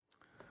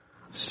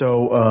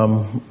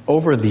So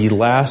over the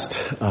last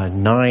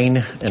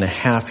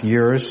 9.5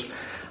 years,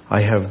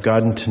 I have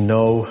gotten to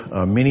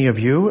know many of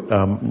you,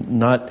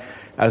 not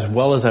as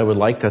well as I would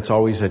like. That's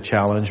always a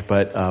challenge,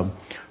 but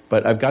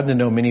I've gotten to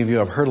know many of you.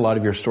 I've heard a lot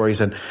of your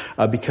stories, and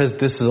because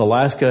this is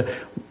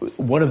Alaska,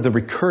 one of the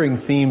recurring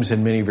themes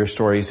in many of your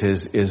stories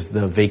is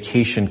the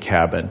vacation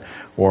cabin,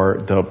 or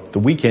the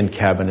weekend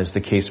cabin, as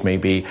the case may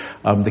be,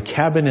 the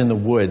cabin in the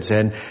woods.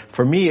 And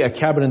for me, a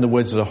cabin in the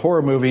woods is a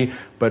horror movie,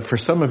 but for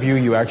some of you,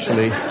 you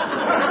actually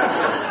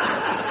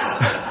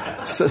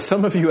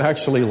some of you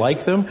actually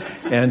like them,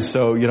 and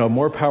so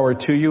more power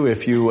to you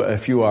if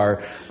you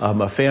are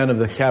a fan of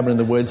the cabin in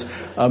the woods.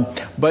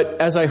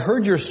 But as I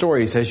heard your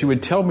stories, as you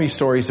would tell me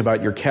stories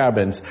about your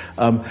cabins,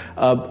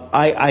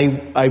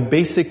 I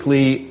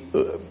basically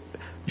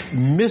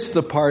missed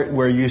the part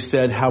where you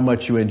said how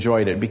much you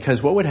enjoyed it,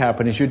 because what would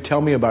happen is you'd tell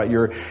me about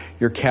your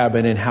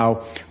cabin and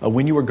how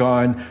when you were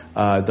gone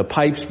the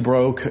pipes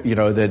broke,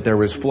 that there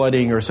was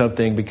flooding or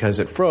something because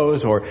it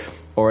froze,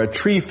 or a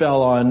tree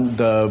fell on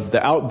the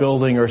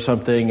outbuilding or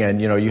something, and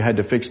you had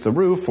to fix the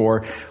roof,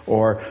 or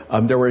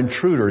there were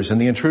intruders, and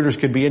the intruders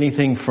could be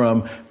anything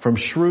from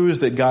shrews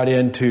that got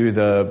into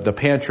the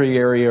pantry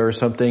area or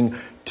something,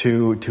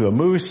 to a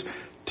moose,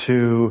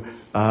 to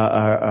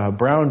a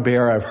brown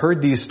bear. I've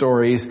heard these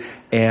stories,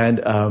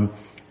 and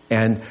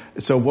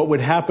so what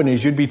would happen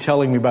is you'd be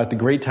telling me about the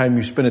great time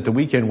you spent at the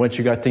weekend once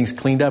you got things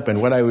cleaned up,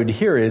 and what I would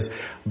hear is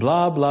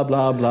blah, blah,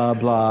 blah, blah,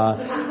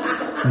 blah.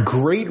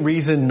 Great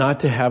reason not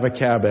to have a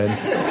cabin.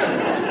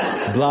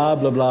 Blah,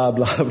 blah, blah,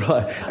 blah, blah.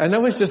 And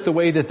that was just the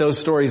way that those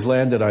stories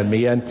landed on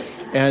me. And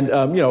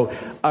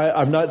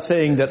I'm not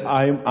saying that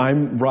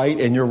I'm right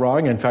and you're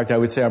wrong. In fact, I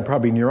would say I'm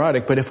probably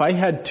neurotic. But if I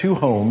had two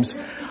homes,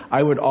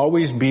 I would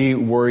always be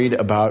worried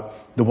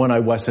about the one I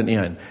wasn't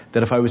in.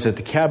 That if I was at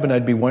the cabin,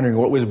 I'd be wondering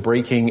what was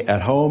breaking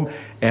at home.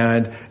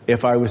 And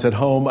if I was at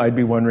home, I'd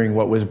be wondering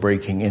what was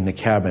breaking in the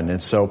cabin. And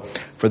so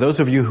for those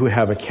of you who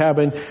have a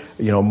cabin,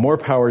 more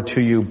power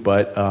to you,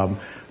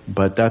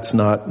 but that's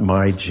not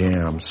my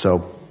jam.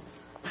 So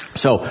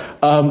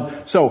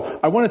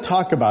I want to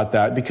talk about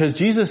that because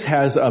Jesus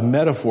has a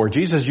metaphor.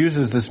 Jesus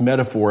uses this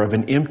metaphor of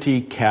an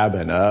empty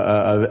cabin,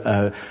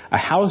 a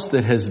house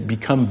that has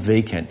become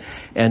vacant.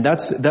 And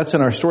that's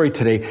in our story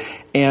today.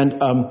 And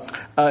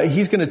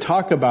he's going to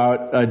talk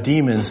about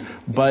demons,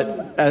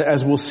 but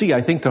as we'll see,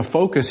 I think the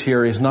focus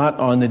here is not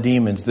on the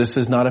demons. This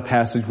is not a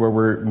passage where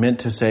we're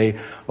meant to say,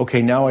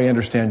 okay, now I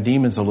understand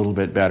demons a little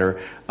bit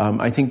better.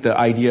 I think the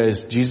idea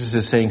is Jesus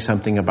is saying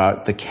something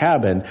about the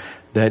cabin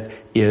that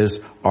is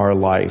our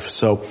life.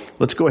 So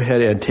let's go ahead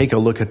and take a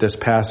look at this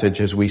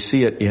passage as we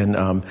see it in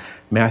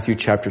Matthew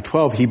chapter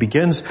 12. He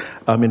begins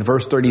in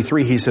verse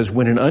 33. He says,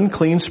 when an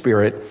unclean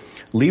spirit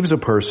leaves a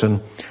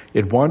person,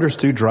 it wanders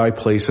through dry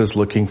places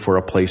looking for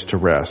a place to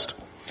rest,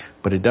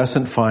 but it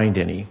doesn't find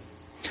any.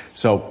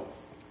 So,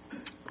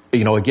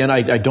 again,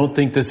 I don't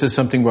think this is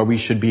something where we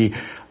should be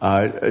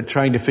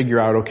trying to figure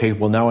out, okay,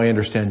 well, now I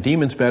understand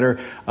demons better.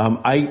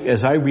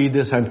 As I read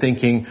this, I'm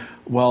thinking,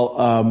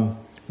 well,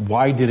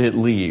 why did it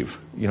leave?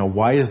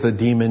 Why is the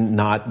demon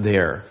not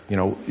there?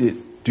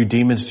 Do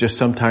demons just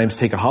sometimes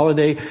take a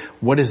holiday?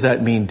 What does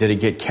that mean? Did it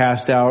get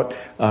cast out?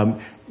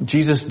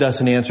 Jesus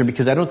doesn't answer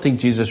because I don't think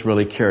Jesus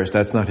really cares.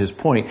 That's not his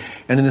point.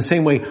 And in the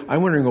same way,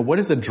 I'm wondering, well, what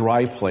is a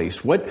dry place?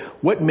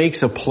 What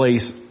makes a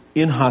place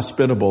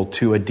inhospitable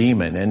to a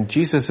demon? And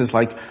Jesus is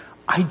like,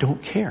 I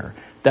don't care.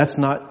 That's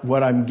not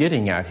what I'm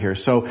getting at here.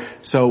 So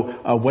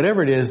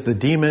whatever it is, the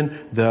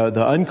demon,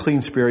 the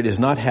unclean spirit is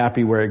not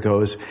happy where it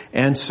goes.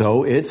 And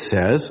so it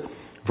says,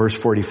 verse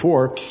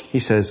 44, he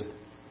says,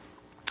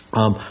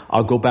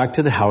 I'll go back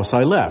to the house I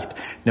left.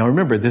 Now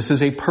remember, this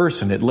is a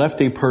person. It left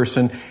a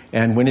person,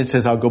 and when it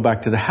says I'll go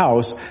back to the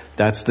house,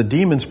 that's the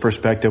demon's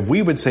perspective.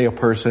 We would say a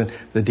person.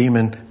 The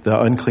demon, the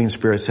unclean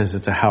spirit, says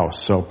it's a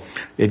house. So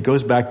it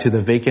goes back to the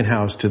vacant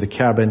house, to the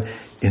cabin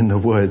in the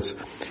woods.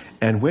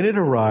 And when it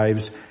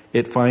arrives,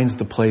 it finds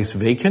the place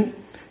vacant,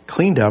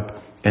 cleaned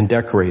up, and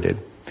decorated.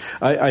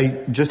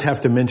 I just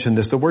have to mention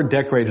this. The word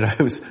decorated,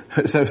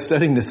 as I was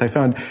studying this, I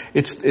found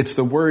it's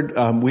the word,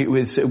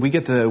 we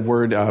get the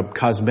word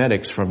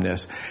cosmetics from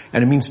this.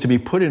 And it means to be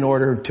put in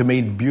order, to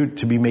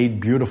be made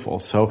beautiful.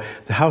 So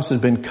the house has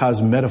been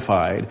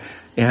cosmetified.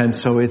 And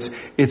so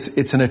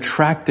it's an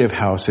attractive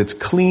house. It's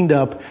cleaned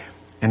up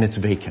and it's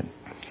vacant.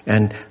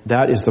 And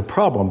that is the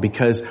problem,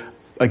 because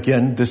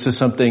again, this is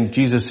something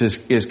Jesus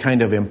is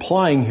kind of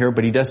implying here,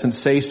 but he doesn't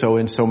say so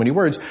in so many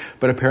words.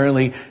 But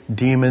apparently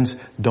demons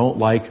don't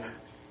like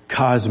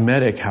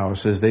cosmetic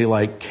houses. They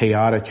like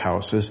chaotic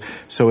houses.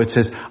 So it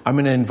says, I'm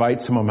going to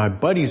invite some of my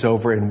buddies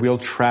over and we'll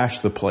trash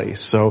the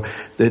place. So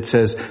it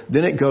says,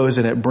 then it goes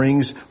and it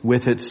brings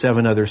with it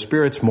 7 other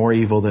spirits more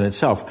evil than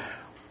itself.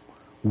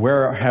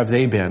 Where have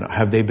they been?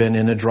 Have they been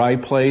in a dry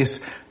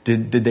place?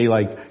 Did they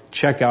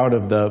check out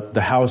of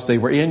the house they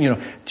were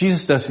in?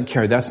 Jesus doesn't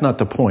care. That's not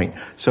the point.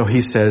 So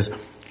he says,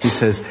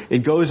 it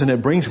goes and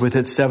it brings with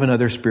it 7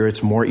 other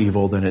spirits more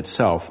evil than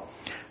itself.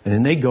 And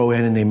then they go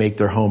in and they make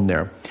their home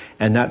there.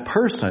 And that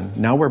person,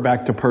 now we're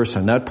back to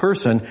person, that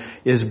person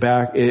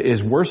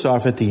is worse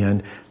off at the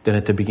end than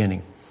at the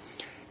beginning.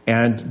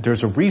 And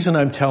there's a reason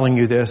I'm telling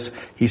you this.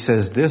 He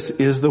says, this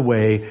is the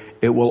way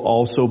it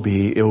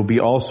will be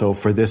also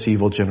for this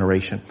evil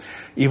generation.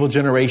 Evil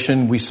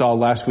generation, we saw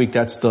last week,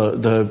 that's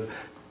the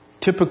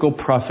typical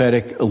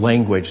prophetic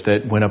language,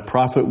 that when a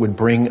prophet would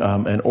bring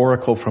an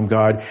oracle from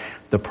God,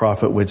 the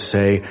prophet would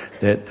say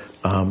that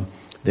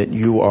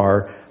you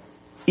are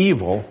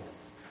evil,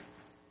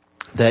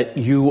 that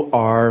you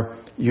are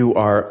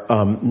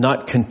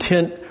not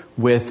content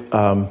with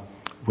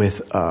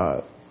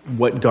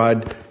what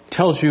God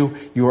tells you.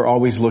 You are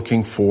always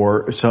looking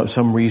for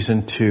some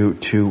reason to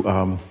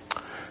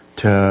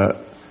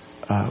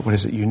what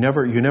is it? You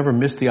never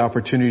miss the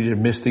opportunity to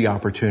miss the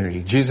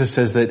opportunity. Jesus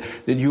says that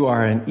you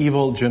are an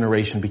evil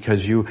generation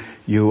because you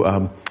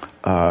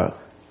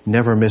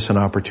never miss an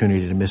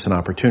opportunity to miss an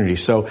opportunity.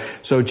 So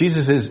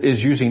Jesus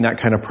is using that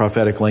kind of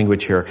prophetic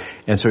language here.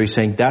 And so he's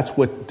saying that's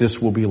what this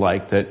will be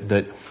like,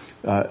 that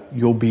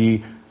you'll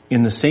be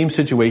in the same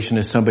situation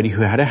as somebody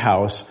who had a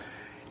house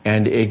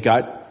and it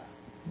got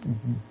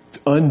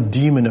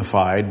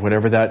undemonified,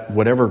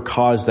 whatever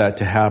caused that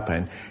to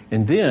happen.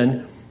 And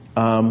then,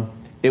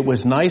 it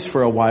was nice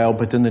for a while,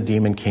 but then the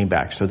demon came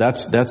back. So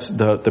that's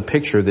the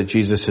picture that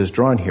Jesus has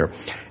drawn here.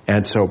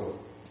 And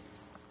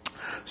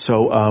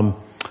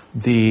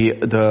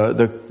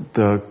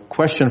the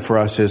question for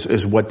us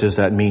is what does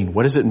that mean?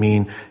 What does it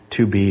mean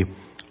to be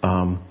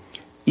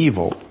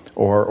evil,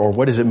 or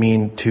what does it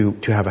mean to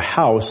have a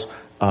house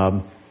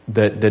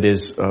that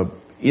is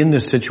in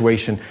this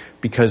situation?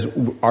 Because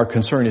our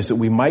concern is that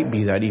we might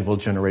be that evil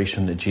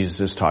generation that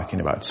Jesus is talking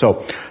about.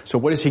 So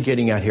what is he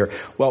getting at here?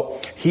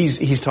 Well,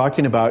 he's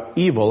talking about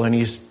evil, and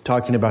he's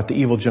talking about the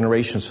evil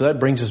generation. So that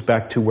brings us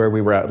back to where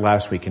we were at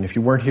last week. And if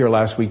you weren't here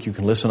last week, you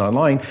can listen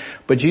online.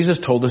 But Jesus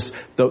told us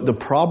the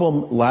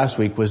problem last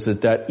week was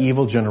that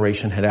evil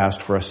generation had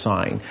asked for a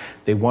sign.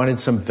 They wanted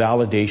some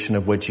validation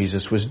of what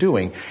Jesus was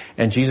doing.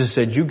 And Jesus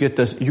said, you get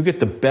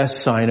the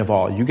best sign of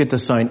all. You get the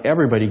sign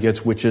everybody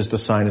gets, which is the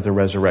sign of the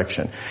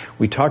resurrection.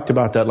 We talked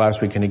about that last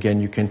week, and again,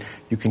 you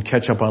can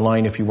catch up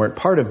online if you weren't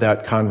part of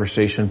that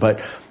conversation.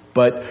 But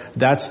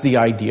that's the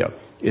idea,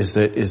 is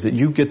that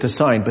you get the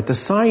sign. But the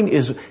sign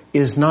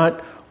is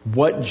not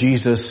what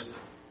Jesus,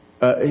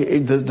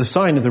 the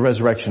sign of the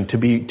resurrection,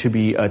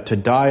 to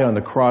die on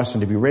the cross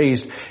and to be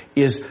raised,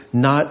 is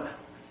not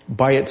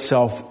by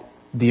itself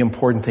the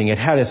important thing. It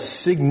had a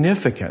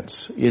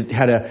significance. It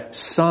had a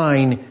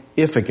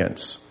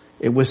significance.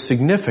 It was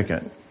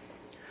significant,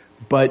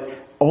 but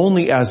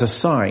only as a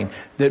sign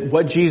that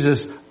what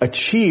Jesus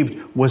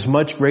achieved was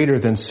much greater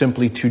than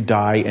simply to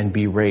die and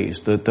be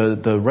raised.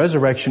 The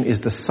resurrection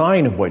is the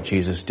sign of what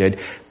Jesus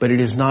did, but it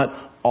is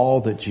not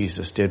all that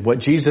Jesus did. What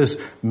Jesus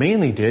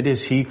mainly did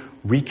is he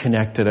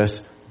reconnected us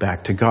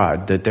back to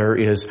God. That there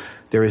is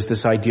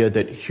this idea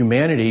that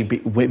humanity,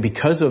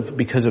 because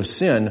of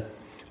sin,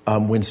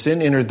 when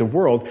sin entered the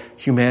world,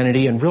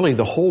 humanity and really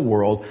the whole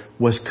world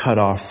was cut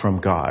off from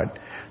God.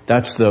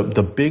 That's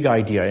the big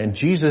idea. And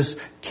Jesus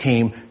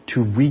came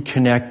to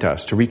reconnect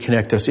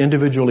us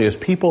individually as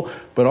people,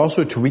 but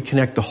also to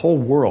reconnect the whole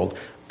world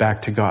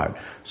back to God.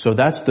 So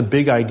that's the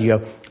big idea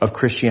of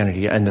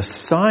Christianity. And the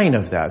sign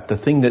of that, the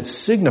thing that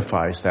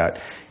signifies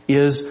that,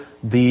 is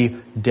the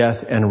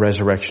death and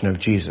resurrection of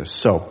Jesus.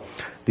 So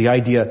the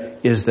idea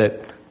is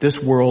that this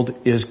world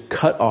is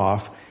cut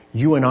off.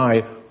 You and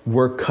I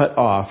were cut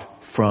off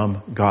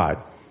from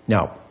God.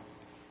 Now,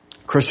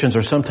 Christians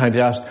are sometimes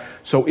asked,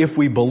 so if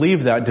we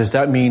believe that, does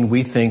that mean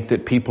we think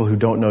that people who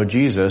don't know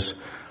Jesus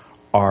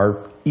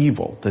are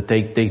evil, that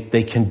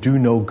they can do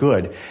no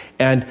good?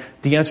 And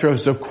the answer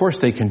is, of course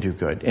they can do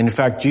good. And in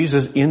fact,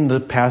 Jesus, in the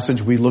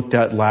passage we looked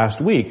at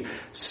last week,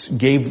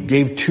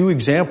 gave two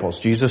examples.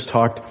 Jesus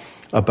talked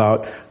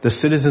about the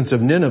citizens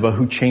of Nineveh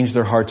who changed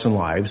their hearts and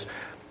lives,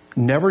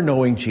 never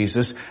knowing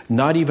Jesus,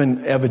 not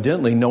even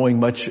evidently knowing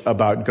much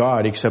about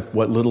God except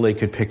what little they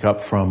could pick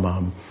up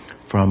from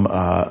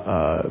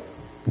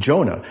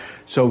Jonah.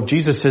 So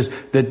Jesus says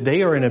that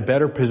they are in a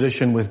better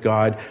position with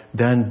God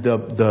than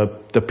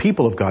the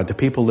people of God, the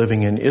people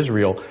living in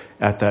Israel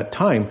at that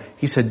time.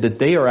 He said that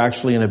they are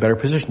actually in a better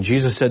position.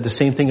 Jesus said the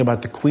same thing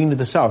about the Queen of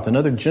the South,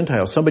 another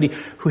Gentile, somebody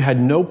who had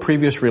no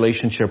previous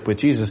relationship with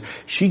Jesus.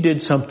 She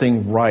did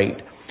something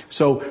right.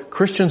 So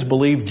Christians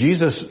believe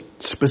Jesus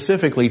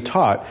specifically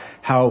taught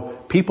how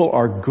people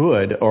are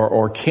good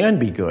or can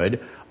be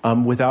good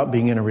without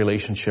being in a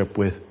relationship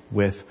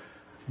with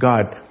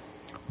God.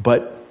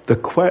 But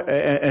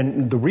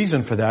the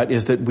reason for that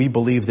is that we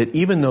believe that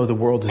even though the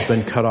world has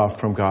been cut off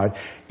from God,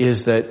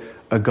 is that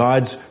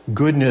God's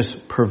goodness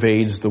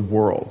pervades the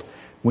world.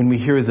 When we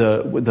hear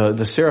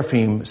the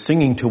seraphim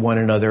singing to one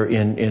another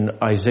in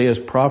Isaiah's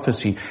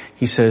prophecy,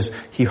 he says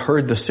he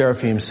heard the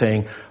seraphim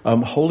saying,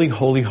 "Holy,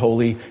 holy,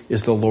 holy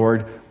is the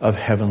Lord of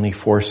heavenly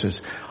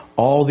forces.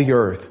 All the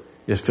earth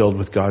is filled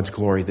with God's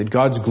glory." That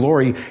God's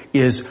glory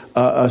is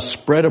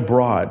spread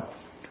abroad.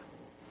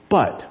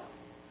 But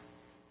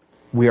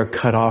we are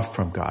cut off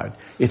from God.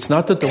 It's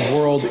not that the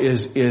world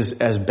is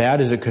as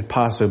bad as it could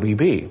possibly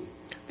be.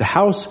 The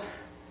house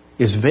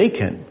is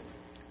vacant,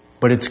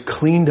 but it's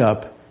cleaned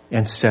up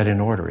and set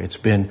in order. It's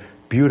been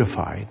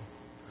beautified.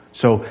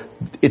 So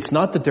it's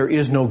not that there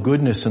is no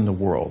goodness in the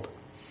world.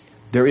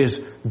 There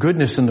is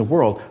goodness in the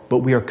world, but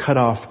we are cut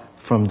off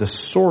from the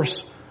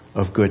source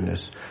of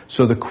goodness.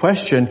 So the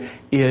question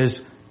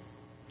is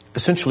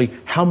essentially,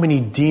 how many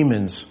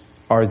demons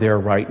are there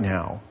right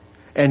now?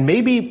 And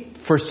maybe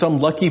for some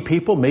lucky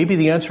people, maybe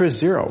the answer is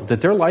 0, that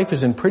their life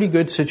is in pretty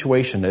good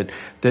situation,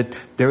 that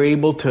they're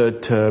able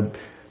to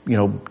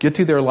get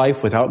through their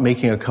life without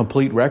making a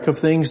complete wreck of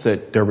things,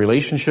 that their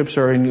relationships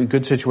are in a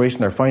good situation,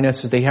 their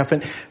finances, they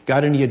haven't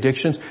got any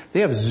addictions.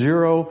 They have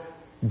 0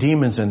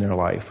 demons in their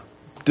life,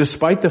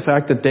 despite the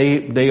fact that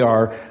they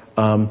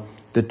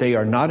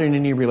are not in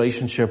any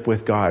relationship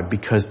with God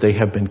because they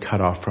have been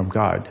cut off from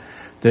God.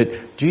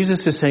 That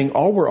Jesus is saying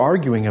all we're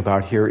arguing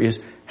about here is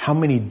how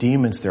many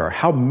demons there are.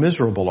 How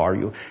miserable are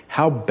you?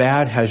 How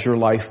bad has your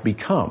life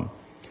become?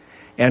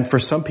 And for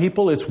some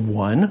people it's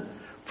 1,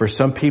 for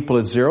some people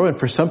it's 0, and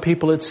for some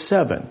people it's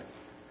 7.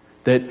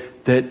 That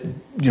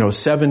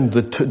 7,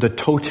 the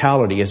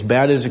totality, as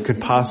bad as it could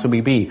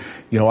possibly be.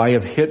 I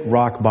have hit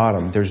rock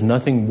bottom. There's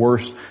nothing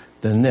worse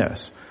than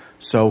this.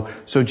 So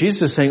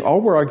Jesus is saying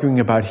all we're arguing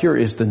about here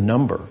is the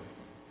number.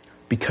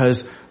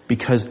 Because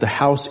the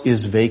house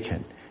is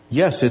vacant.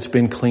 Yes, it's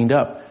been cleaned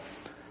up.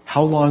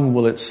 How long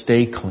will it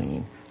stay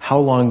clean? How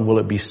long will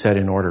it be set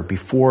in order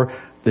before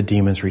the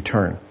demons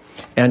return?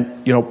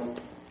 And,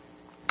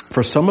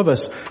 for some of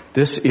us,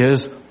 this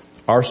is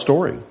our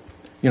story.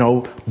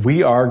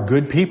 We are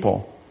good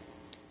people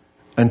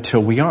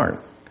until we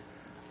aren't.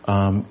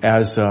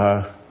 As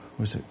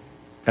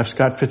F.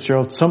 Scott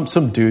Fitzgerald,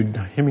 some dude,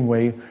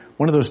 Hemingway,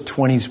 one of those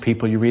 20s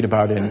people you read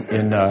about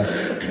in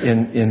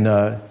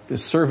the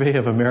Survey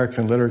of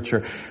American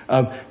Literature.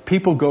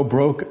 People go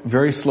broke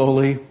very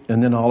slowly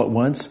and then all at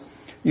once.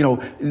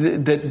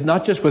 That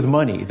not just with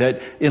money,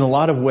 that in a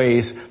lot of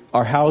ways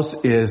our house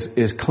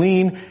is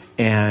clean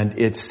and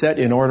it's set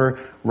in order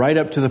right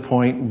up to the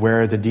point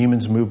where the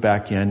demons move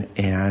back in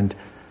and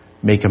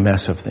make a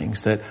mess of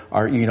things that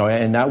are,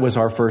 and that was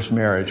our first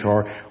marriage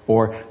or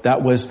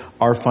that was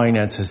our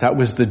finances. That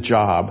was the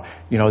job.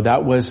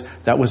 That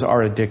was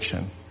our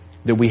addiction,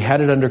 that we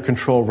had it under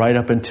control right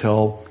up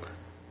until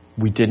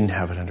we didn't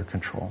have it under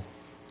control.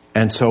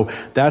 And so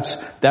that's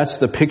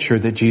the picture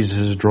that Jesus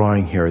is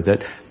drawing here,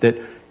 that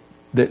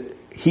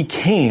he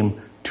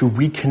came to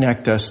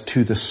reconnect us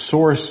to the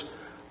source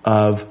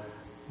of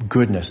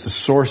goodness, the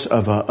source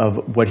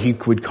of what he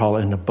would call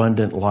an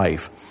abundant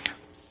life.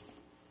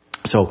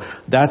 So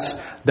that's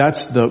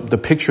the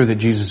picture that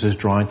Jesus is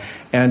drawing.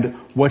 And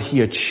what he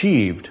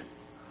achieved,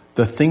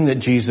 the thing that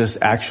Jesus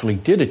actually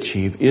did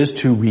achieve, is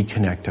to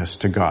reconnect us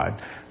to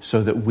God so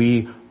that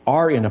we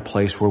are in a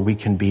place where we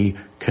can be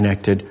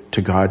connected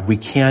to God. We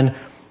can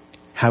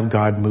have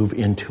God move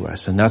into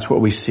us. And that's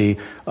what we see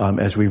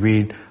as we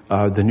read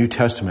the New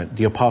Testament.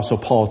 The Apostle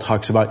Paul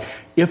talks about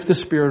if the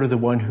Spirit of the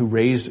one who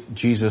raised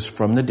Jesus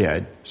from the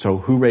dead, so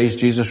who raised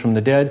Jesus from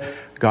the dead?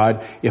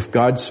 God. If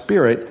God's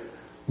Spirit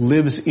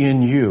lives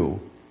in you,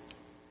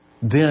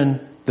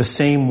 then the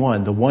same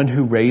one, the one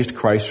who raised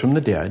Christ from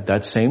the dead,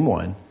 that same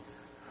one,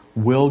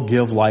 will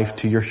give life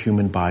to your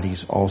human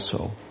bodies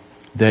also.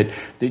 That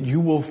you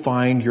will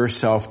find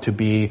yourself to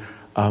be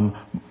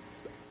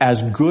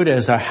as good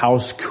as a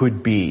house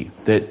could be.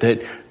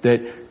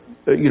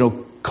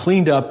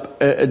 Cleaned up,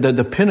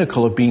 the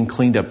pinnacle of being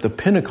cleaned up, the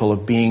pinnacle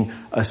of being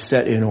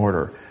set in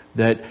order.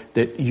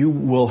 That you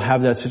will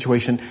have that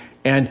situation.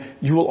 And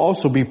you will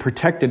also be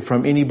protected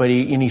from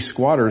any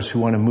squatters who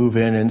want to move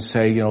in and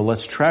say,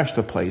 let's trash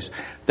the place.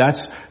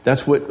 That's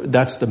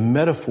the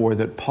metaphor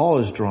that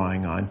Paul is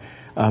drawing on,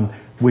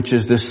 which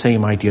is this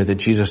same idea that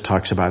Jesus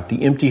talks about.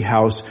 The empty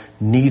house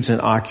needs an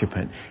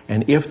occupant.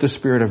 And if the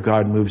Spirit of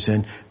God moves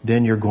in,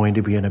 then you're going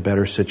to be in a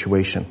better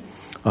situation.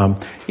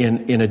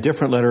 In a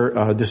different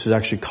letter, this is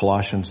actually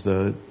Colossians,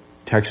 the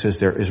text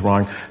is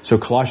wrong. So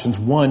Colossians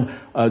 1,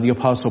 the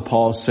Apostle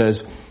Paul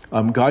says,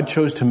 God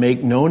chose to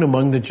make known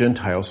among the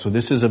Gentiles, so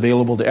this is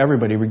available to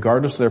everybody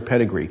regardless of their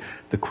pedigree,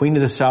 the Queen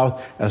of the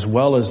South as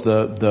well as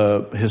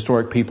the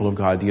historic people of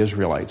God, the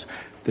Israelites,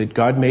 that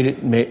God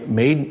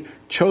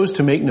chose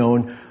to make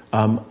known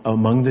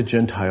among the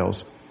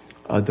Gentiles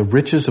the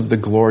riches of the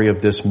glory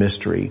of this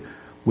mystery,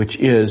 which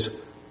is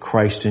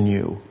Christ in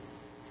you,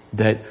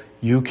 that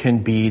you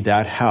can be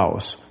that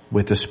house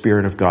with the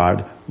Spirit of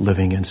God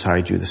living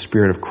inside you, the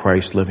Spirit of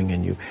Christ living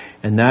in you,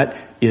 and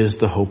that is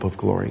the hope of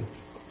glory.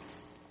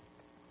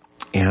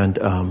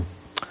 And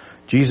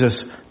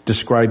Jesus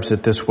describes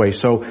it this way.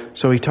 So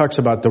he talks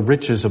about the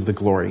riches of the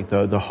glory,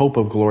 the hope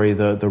of glory,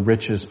 the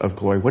riches of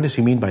glory. What does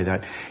he mean by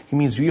that? He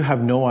means you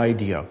have no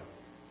idea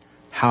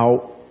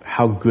how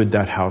good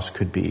that house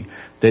could be.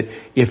 That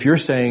if you're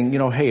saying,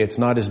 hey, it's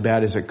not as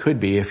bad as it could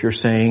be, if you're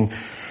saying,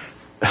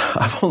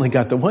 I've only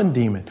got the one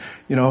demon,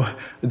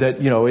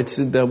 it's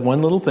the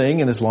one little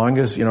thing. And as long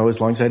as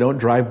I don't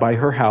drive by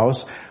her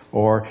house,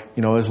 or,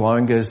 as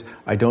long as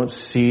I don't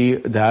see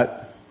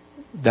that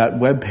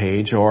web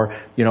page, or,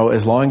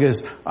 as long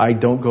as I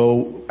don't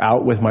go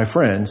out with my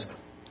friends,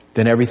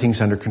 then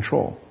everything's under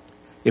control.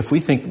 If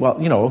we think,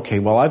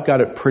 I've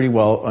got it pretty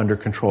well under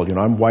control.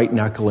 I'm white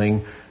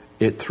knuckling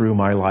it through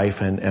my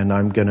life, and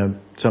I'm gonna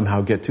somehow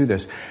get through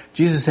this.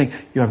 Jesus is saying,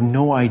 you have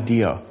no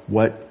idea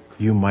what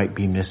you might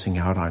be missing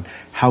out on,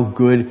 how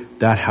good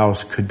that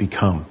house could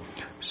become.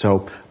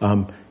 So,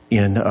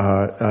 in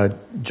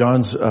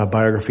John's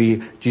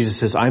biography, Jesus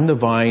says, I'm the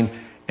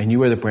vine and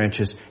you are the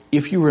branches.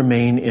 If you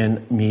remain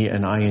in me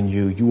and I in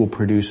you, you will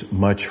produce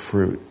much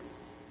fruit.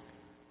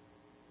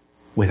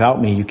 Without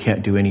me, you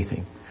can't do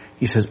anything.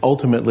 He says,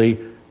 ultimately,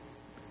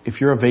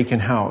 if you're a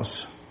vacant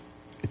house,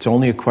 it's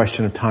only a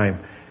question of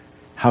time.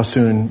 How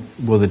soon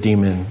will the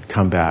demon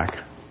come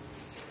back?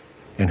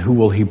 And who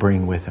will he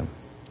bring with him?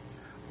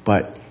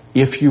 But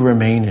if you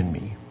remain in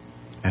me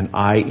and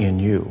I in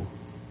you,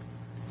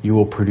 you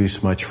will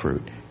produce much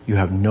fruit. You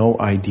have no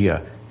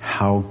idea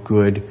how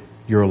good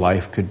your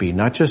life could be.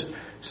 Not just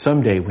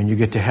someday when you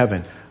get to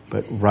heaven,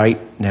 but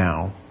right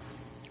now.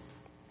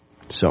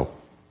 So,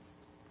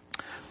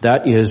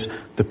 that is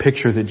the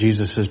picture that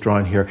Jesus has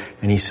drawn here.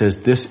 And he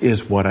says, this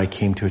is what I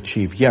came to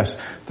achieve. Yes,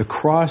 the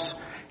cross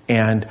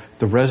and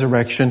the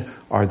resurrection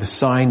are the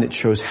sign that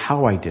shows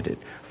how I did it.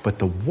 But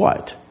the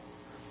what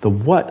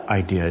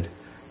I did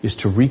is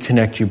to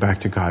reconnect you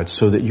back to God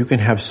so that you can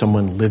have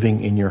someone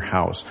living in your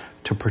house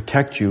to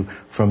protect you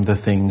from the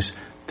things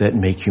that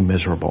make you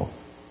miserable.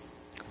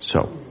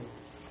 So,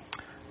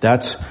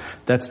 that's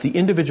the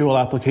individual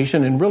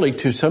application, and really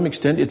to some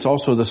extent it's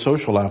also the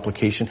social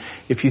application.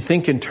 If you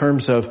think in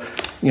terms of,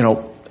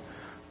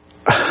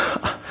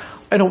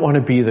 I don't want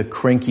to be the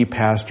cranky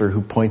pastor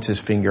who points his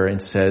finger and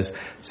says,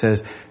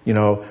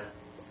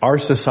 our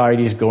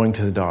society is going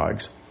to the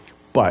dogs.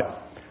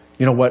 But,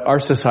 you know what, our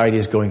society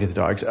is going to the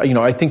dogs.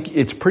 I think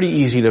it's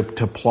pretty easy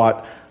to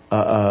plot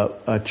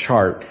a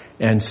chart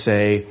and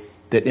say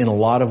that in a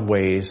lot of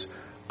ways,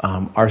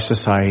 our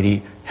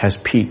society has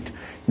peaked.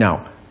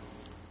 Now,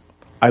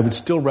 I would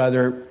still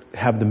rather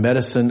have the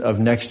medicine of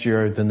next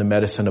year than the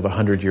medicine of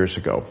 100 years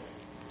ago.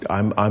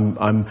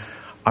 I'm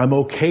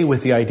okay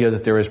with the idea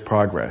that there is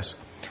progress,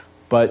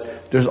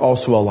 but there's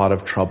also a lot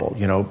of trouble.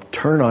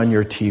 Turn on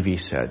your TV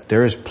set.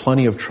 There is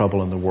plenty of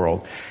trouble in the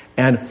world.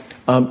 And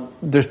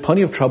there's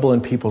plenty of trouble in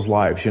people's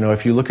lives.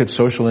 If you look at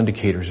social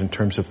indicators in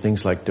terms of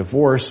things like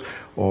divorce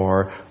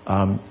or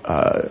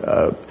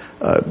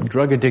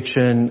drug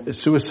addiction,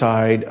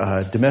 suicide,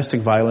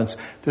 domestic violence,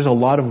 there's a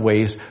lot of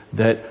ways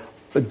that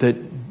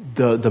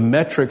the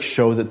metrics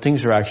show that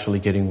things are actually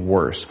getting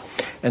worse.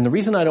 And the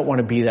reason I don't want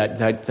to be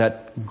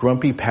that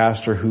grumpy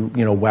pastor who,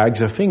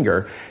 wags a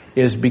finger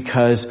is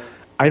because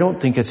I don't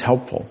think it's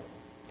helpful.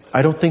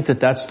 I don't think that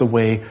that's the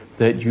way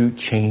that you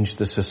change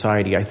the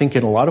society. I think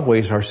in a lot of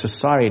ways our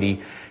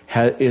society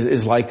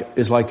is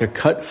like a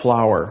cut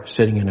flower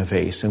sitting in a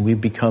vase, and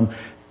we've become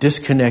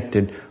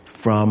disconnected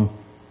from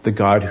the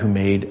God who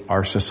made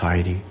our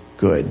society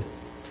good.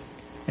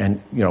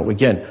 And,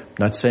 again, I'm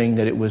not saying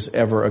that it was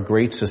ever a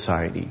great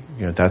society.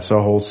 That's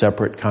a whole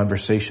separate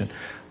conversation.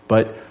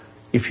 But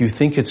if you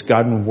think it's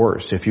gotten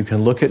worse, if you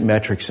can look at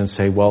metrics and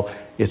say, well,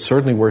 it's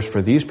certainly worse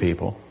for these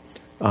people,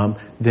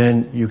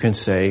 then you can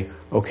say,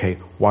 okay,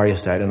 why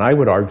is that? And I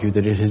would argue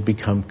that it has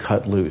become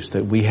cut loose,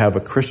 that we have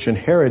a Christian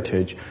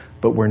heritage,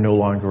 but we're no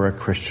longer a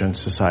Christian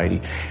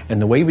society.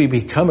 And the way we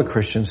become a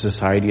Christian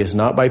society is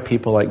not by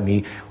people like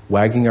me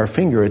wagging our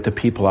finger at the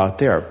people out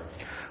there,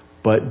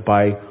 but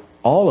by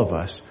all of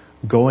us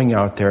going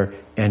out there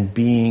and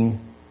being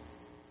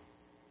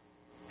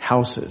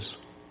houses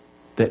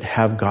that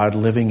have God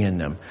living in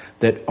them,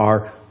 that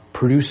are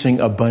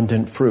producing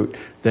abundant fruit,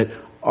 that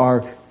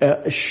are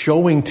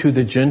showing to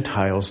the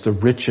Gentiles the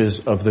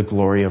riches of the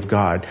glory of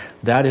God.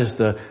 That is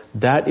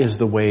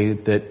the way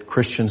that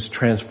Christians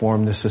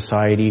transformed the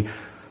society,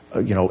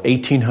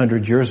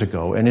 1800 years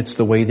ago, and it's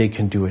the way they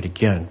can do it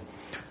again.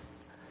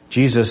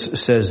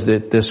 Jesus says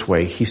that this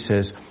way. He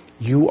says,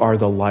 "You are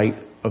the light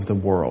of the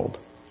world.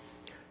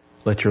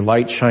 Let your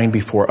light shine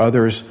before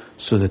others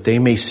so that they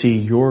may see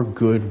your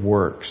good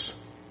works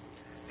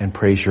and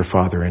praise your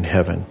Father in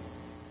heaven."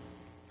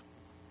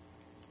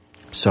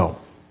 So,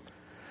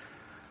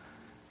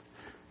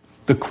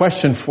 the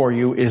question for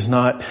you is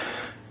not,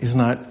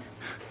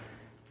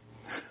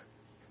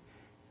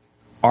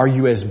 are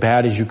you as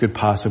bad as you could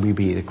possibly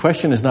be? The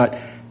question is not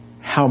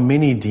how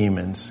many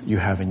demons you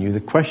have in you. The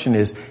question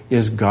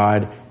is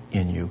God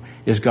in you?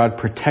 Is God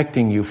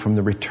protecting you from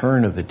the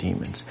return of the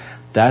demons?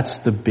 That's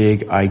the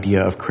big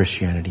idea of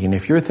Christianity. And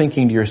if you're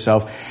thinking to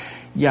yourself,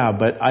 yeah,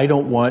 but I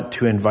don't want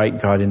to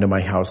invite God into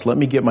my house. Let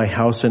me get my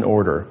house in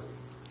order.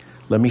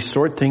 Let me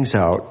sort things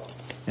out.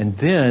 And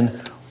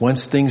then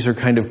once things are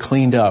kind of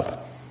cleaned up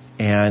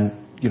and,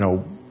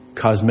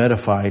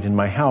 cosmetified in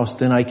my house,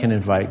 then I can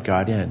invite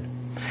God in.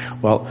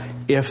 Well,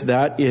 if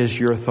that is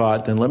your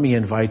thought, then let me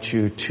invite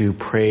you to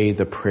pray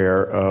the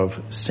prayer of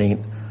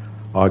Saint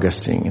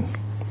Augustine.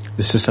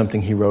 This is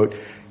something he wrote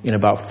in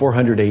about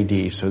 400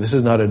 AD, so this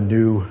is not a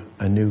new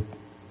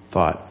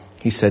thought.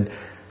 He said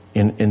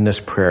in this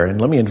prayer, and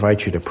let me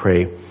invite you to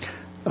pray,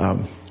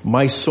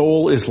 my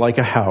soul is like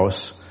a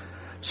house,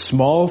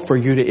 small for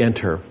you to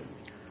enter,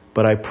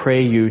 but I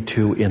pray you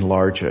to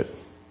enlarge it.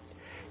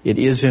 It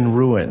is in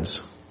ruins,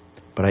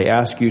 but I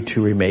ask you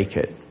to remake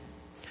it.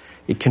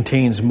 It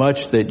contains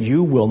much that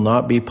you will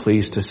not be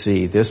pleased to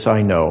see. This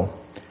I know,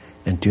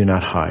 and do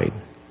not hide.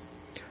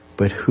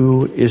 But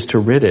who is to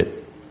rid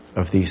it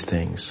of these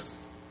things?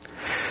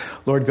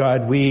 Lord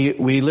God, we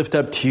lift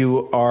up to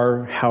you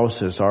our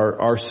houses,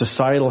 our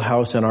societal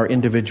house and our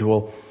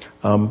individual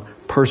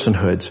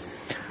personhoods.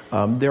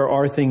 There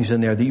are things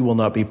in there that you will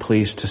not be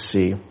pleased to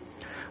see.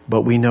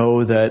 But we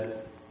know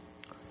that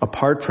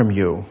apart from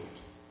you,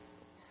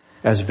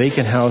 as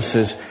vacant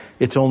houses,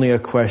 it's only a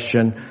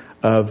question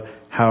of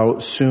how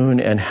soon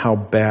and how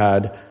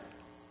bad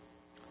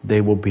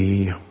they will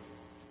be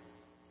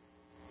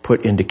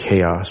put into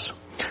chaos.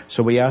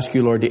 So we ask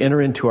you, Lord, to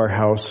enter into our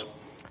house.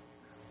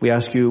 We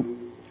ask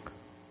you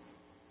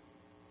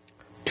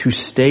to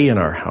stay in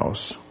our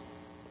house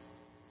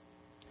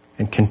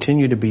and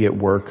continue to be at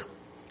work,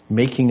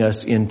 making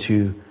us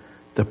into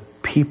the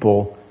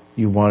people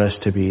you want us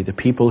to be, the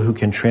people who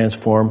can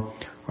transform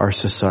our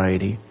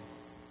society.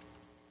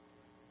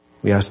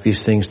 We ask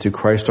these things through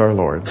Christ our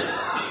Lord.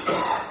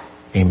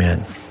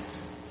 Amen.